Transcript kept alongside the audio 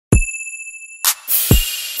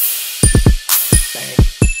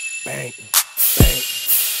bang, bang, bang,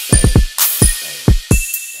 bang.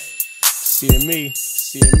 Seeing me,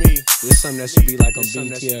 there's something that should be like on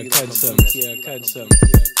BT, cutting something.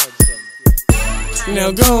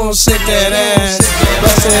 Now go on, shake that ass,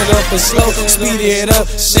 bust it up and slow, speed it up,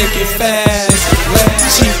 shake it fast. Left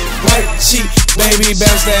cheek, right cheek, baby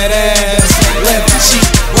bounce that ass. Left cheek,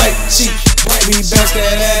 right cheek, baby bounce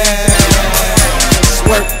that ass.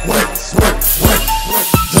 Work, work, work, work, work.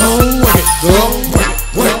 Don't work it, girl. Work,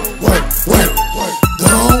 work, work, work, work.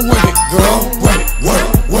 Don't work it, girl. Work, work,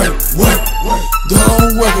 work, work, work.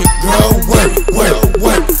 Don't work it, girl. Work, work,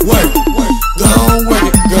 work, work, work. Don't work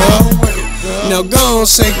it, girl. Now go on,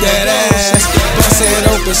 shake that ass, bust it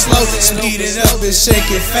open slow, speed it up and shake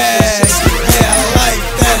it fast. Yeah, I like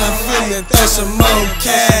that, I'm feeling throw some more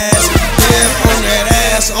cash. Yeah, on that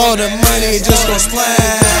ass, all the money just gon'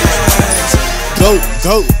 splash. Go,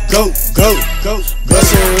 go, go, go, go.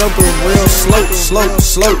 Bust it open real slow, slow,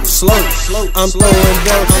 slow, slow. I'm throwing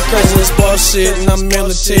down, I'm crazy as bar shit, and I'm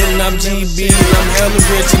militant, and I'm GB, and I'm hella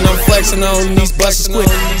rich, and I'm flexing on these buses quick,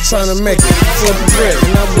 trying to make it, flip a grip,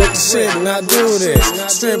 and I'm with the shit, and I do this,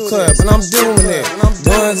 strip club, and I'm doing it,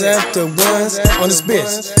 ones after ones on this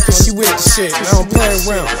bitch, cause she with the shit, and I don't play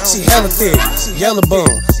around, she hella thick, yellow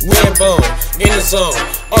bone, red bone, in the zone,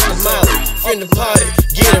 off the molly, finna party,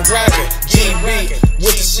 get it rockin', GB,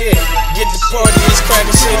 with the shit, get the party, it's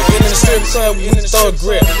crackin' shit, in the strip club, we throw a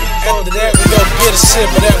grip, after that we gon' get a sip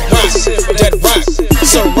of that rock,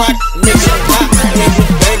 so rock, make it pop, and we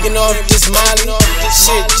bangin' off this molly,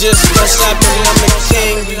 shit just don't stop, and I'm a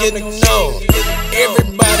king, you know,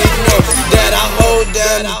 everybody know that I hold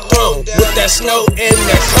down the throne, with that snow and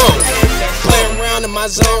that cone, play around in my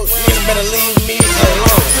zone, niggas better leave me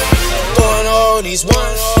alone, throwing all these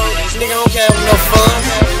ones, nigga don't have no fun,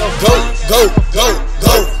 go, go, go,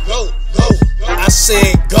 go, go, go, I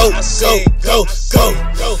said go, go, go, go,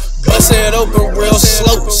 go, bust it open real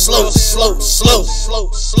slow, slow, slow, slow,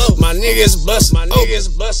 slow, slow, my niggas bust, my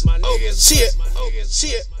niggas bust, my niggas shit,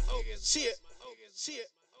 shit, shit.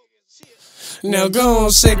 Now go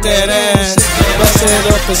on, shake that ass, bust it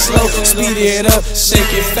up and slow, speed it up,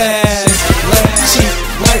 shake it fast. Left cheek,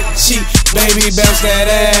 right cheek, baby bounce that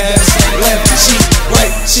ass. Left cheek,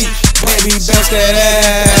 right cheek, baby bounce that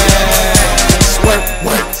ass.